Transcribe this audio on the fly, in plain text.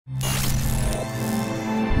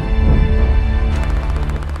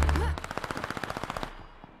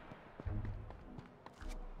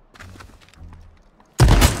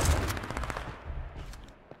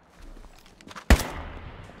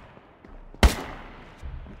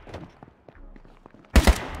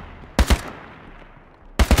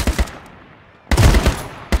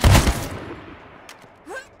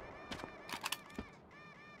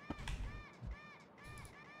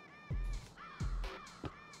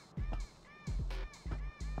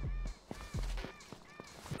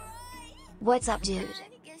What's up, dude?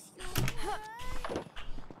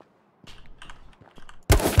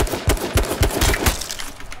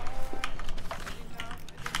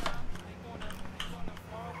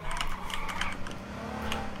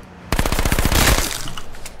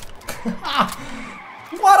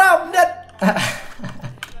 What up, net?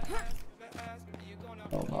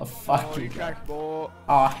 Oh my fucking god. Oh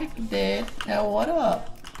heck dude. Yeah, what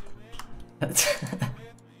up?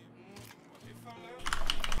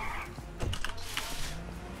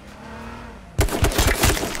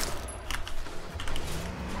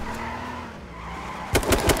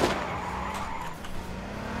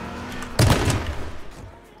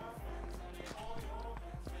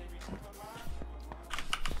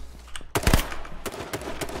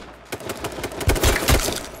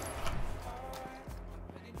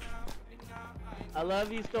 I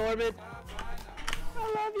love you, Stormen. I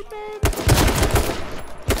love you, baby.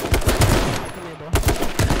 Come here, boy.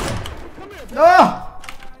 Come here, boy. No!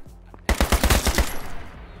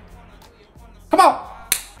 Come on!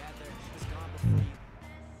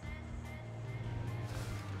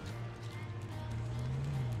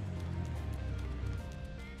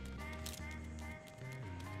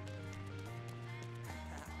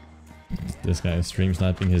 This guy is stream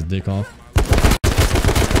sniping his dick off.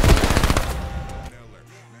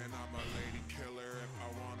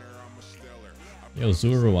 Yo,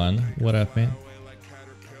 Zuru1, what up, man?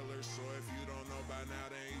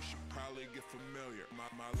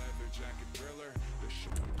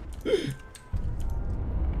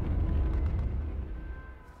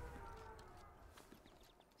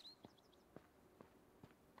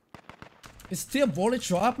 Is still bullet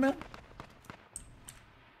drop, man?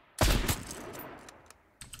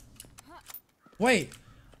 Wait,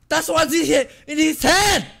 that's what's in his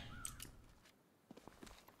head!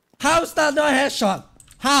 How is that not a headshot?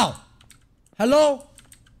 How? Hello?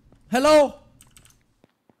 Hello?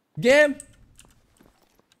 Game?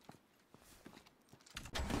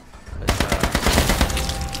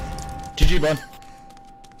 GG, bud.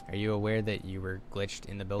 Are you aware that you were glitched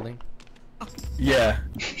in the building? Yeah.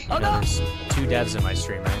 Oh, no. There's 2 devs in my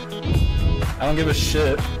stream, right? I don't give a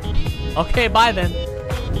shit. Okay, bye then.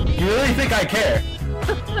 You really think I care?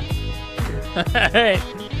 Alright.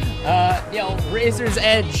 Yo, Razor's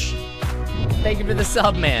Edge. Thank you for the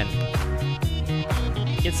sub, man.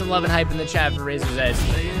 Get some love and hype in the chat for Razor's Edge.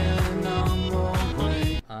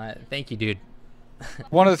 Thank you, dude.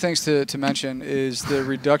 One of the things to mention is the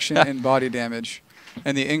reduction in body damage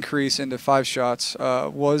and the increase into 5 shots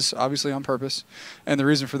was obviously on purpose. And the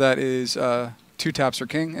reason for that is 2 taps are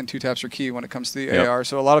king and 2 taps are key when it comes to the AR.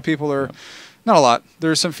 So a lot of people are, not a lot,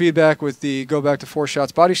 there's some feedback with the go back to 4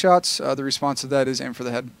 shots body shots. The response to that is aim for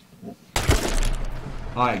the head.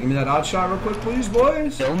 Alright, give me that odd shot real quick, please,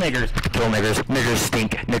 boys. Kill niggers, kill niggers, niggers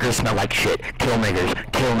stink, niggers smell like shit. Kill niggers,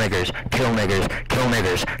 kill niggers, kill niggers, kill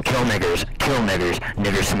niggers, kill niggers, kill niggers,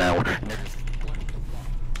 niggers smell.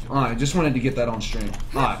 Alright, just wanted to get that on stream.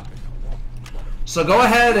 Alright. So go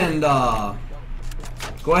ahead and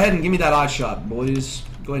give me that odd shot, boys.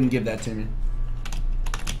 Go ahead and give that to me.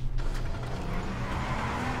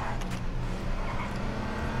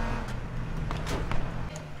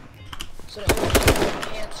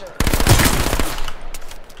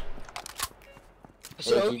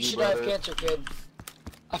 So you should have cancer, kid.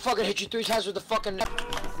 I fucking hit you 3 times with the fucking.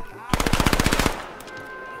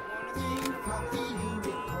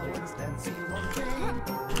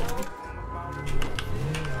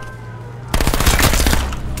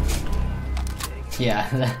 Yeah,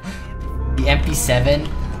 the MP7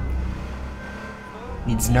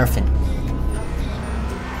 needs nerfing.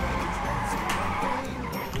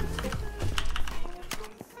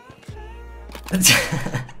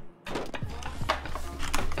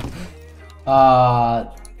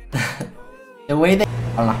 The way they,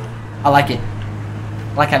 I don't know, I like it.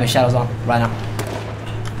 I like having shadows on right now.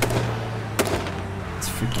 This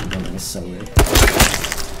freaking building is so weird.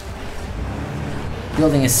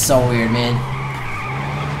 Building is so weird, man.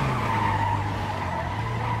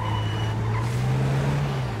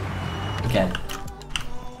 Okay.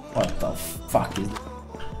 What the fuck is...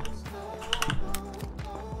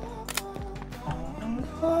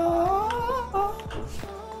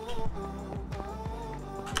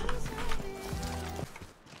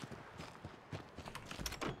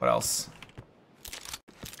 What else?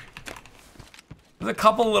 There's a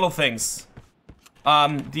couple little things.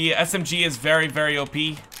 The SMG is very, very OP.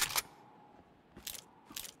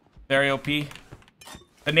 Very OP.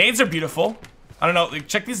 The nades are beautiful. I don't know. Like,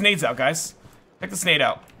 check these nades out, guys. Check this nade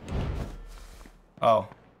out. Oh,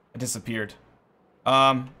 it disappeared.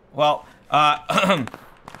 Well,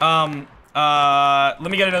 Let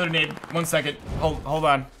me get another nade. 1 second. Hold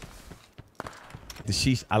on.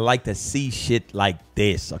 I like to see shit like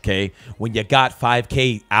this, okay? When you got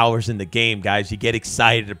 5K hours in the game, guys, you get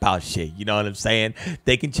excited about shit. You know what I'm saying?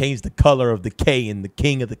 They can change the color of the K and the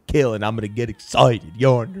king of the kill, and I'm gonna get excited.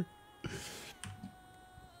 Yonder.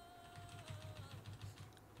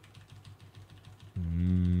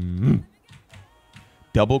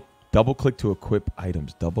 Double click to equip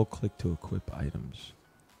items. Double click to equip items.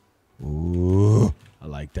 Ooh, I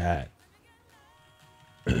like that.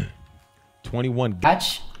 21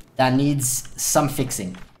 patch that needs some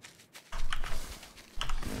fixing.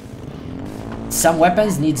 Some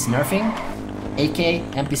weapons needs nerfing, AK,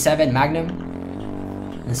 MP7, Magnum,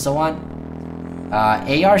 and so on.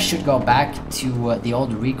 AR should go back to the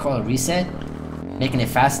old recoil reset, making it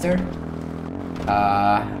faster.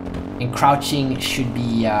 And crouching should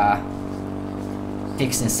be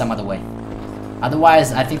fixed in some other way.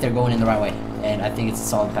 Otherwise, I think they're going in the right way, and I think it's a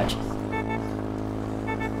solid patch.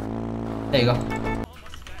 There you go.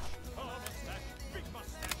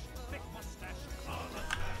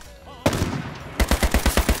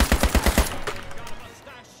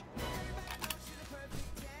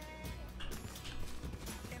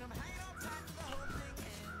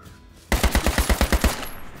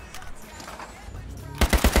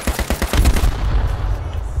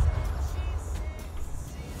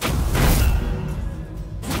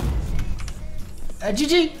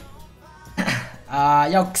 GG!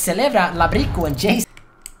 Jag celebra Labrico and Jason.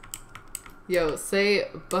 Yo, say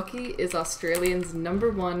Bucky is Australian's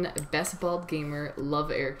 #1 best bald gamer. Love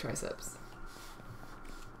ErycTriceps.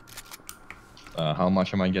 How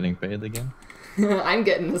much am I getting paid again? I'm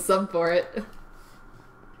getting a sub for it.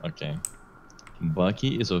 Okay.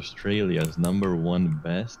 Bucky is Australia's #1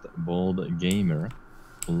 best bald gamer.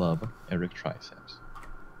 Love ErycTriceps.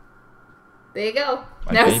 There you go.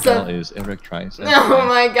 My now PayPal is ErycTriceps. Oh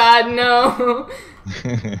my god, no.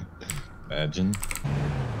 Imagine.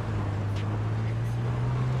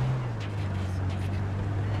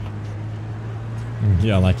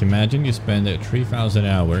 Yeah, like imagine you spend 3,000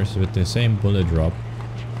 hours with the same bullet drop,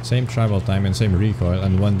 same travel time and same recoil,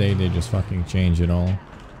 and one day they just fucking change it all.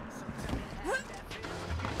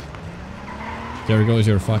 There goes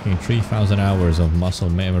your fucking 3,000 hours of muscle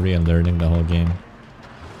memory and learning the whole game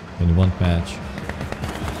in one patch.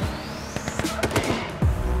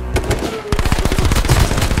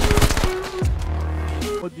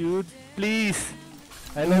 Oh, dude, please.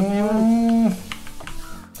 I love you.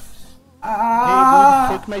 Hey,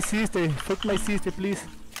 dude, fuck my sister. Fuck my sister, please.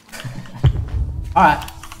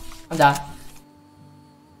 Alright, I'm done.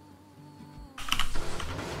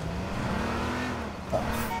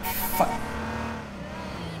 Fuck.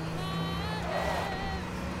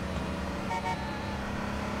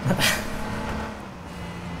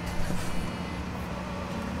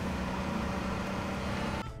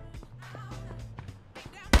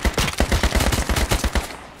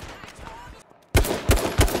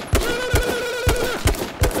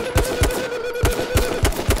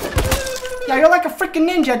 Yeah, you're like a freaking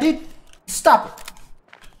ninja, dude. Stop it.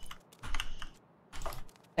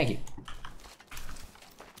 Thank you.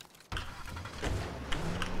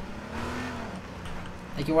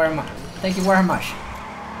 Thank you very much. Thank you very much.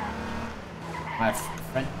 My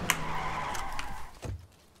friend.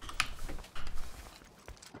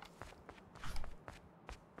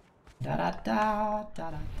 Da da da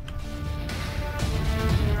da da.